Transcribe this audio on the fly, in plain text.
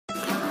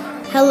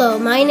Hello,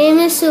 my name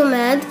is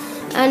Sumed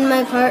and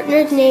my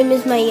partner's name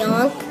is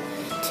Mayank.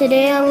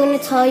 Today I'm going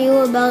to tell you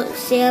about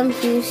Sam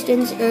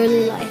Houston's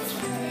early life.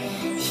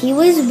 He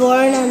was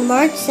born on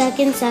March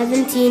 2nd,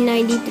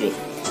 1793.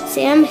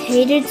 Sam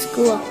hated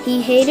school.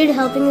 He hated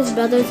helping his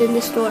brothers in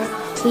the store.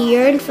 He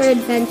yearned for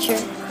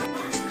adventure.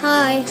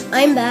 Hi,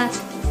 I'm back.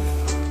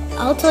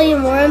 I'll tell you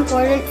more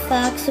important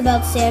facts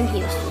about Sam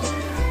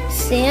Houston.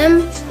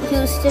 Sam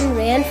Houston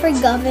ran for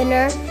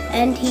governor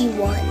and he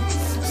won.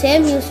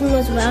 Sam Houston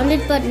was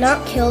wounded but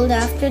not killed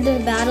after the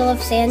Battle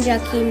of San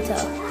Jacinto.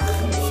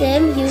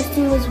 Sam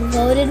Houston was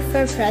voted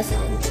for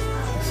president.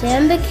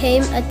 Sam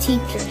became a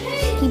teacher.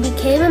 He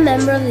became a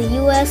member of the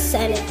U.S.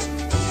 Senate.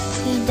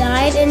 He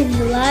died on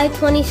July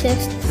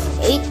 26,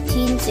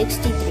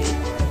 1863.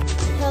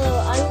 Hello,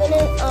 I'm going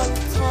to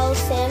tell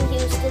Sam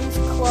Houston's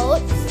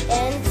quotes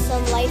and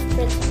some life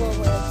principle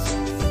words.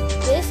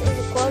 This is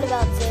a quote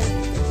about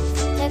Sam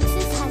Houston.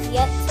 Texas has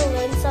yet to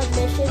learn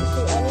submission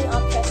to any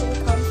oppression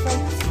come from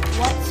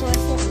what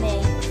source it may,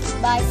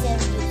 by Sam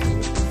Houston.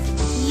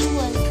 He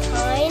was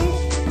kind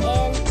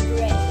and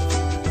brave.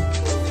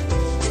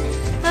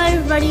 Hi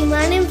everybody,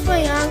 my name is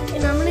Mayank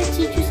and I'm going to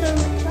teach you some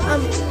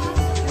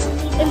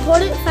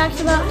important facts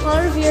about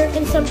Paul Revere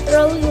and some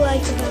early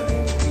life about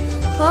him.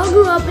 Paul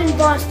grew up in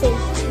Boston.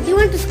 He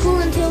went to school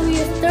until he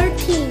was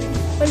 13.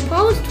 When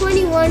Paul was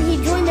 21, he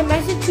joined the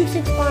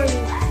Massachusetts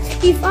Army.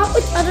 He fought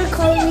with other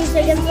colonies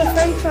against the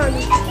French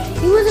army.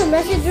 He was a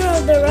messenger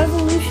of the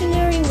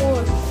Revolutionary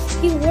War.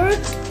 He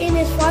worked in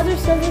his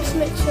father's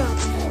silversmith shop.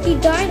 He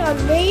died on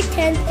May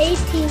 10,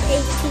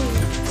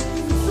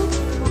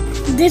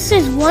 1818. This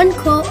is one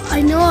quote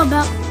I know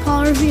about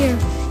Paul Revere.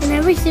 In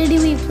every city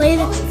we played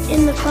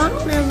in, the clock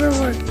never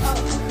worked.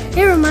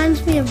 It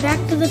reminds me of Back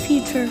to the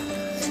Future.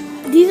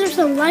 These are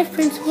some life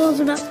principles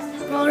about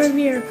Paul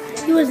Revere.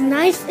 He was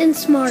nice and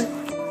smart.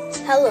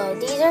 Hello,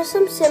 these are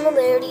some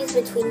similarities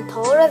between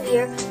Paul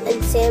Revere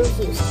and Sam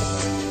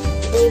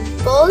Houston. They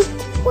both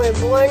were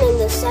born in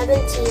the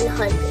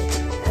 1700s,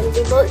 and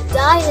they both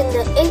died in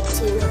the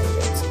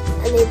 1800s,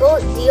 and they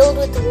both dealt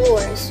with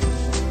wars.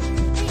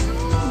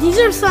 These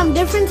are some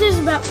differences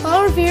about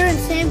Paul Revere and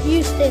Sam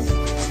Houston.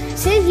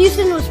 Sam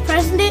Houston was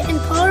president and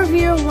Paul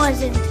Revere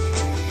wasn't.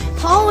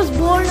 Paul was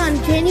born on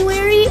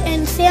January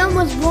and Sam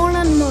was born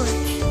on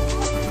March.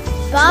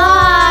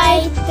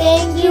 Bye!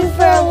 Thank you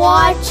for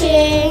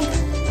watching!